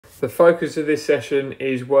The focus of this session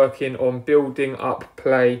is working on building up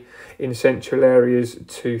play in central areas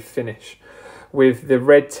to finish, with the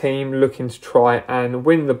red team looking to try and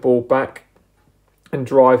win the ball back and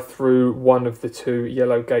drive through one of the two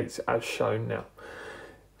yellow gates as shown now.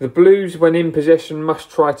 The Blues, when in possession,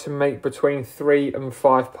 must try to make between 3 and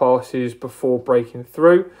 5 passes before breaking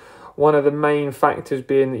through. One of the main factors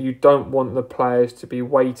being that you don't want the players to be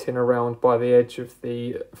waiting around by the edge of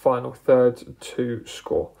the final third to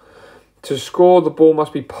score. To score, the ball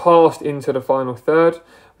must be passed into the final third.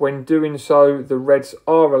 When doing so, the Reds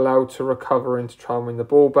are allowed to recover and to try and win the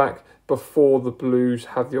ball back before the Blues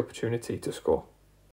have the opportunity to score.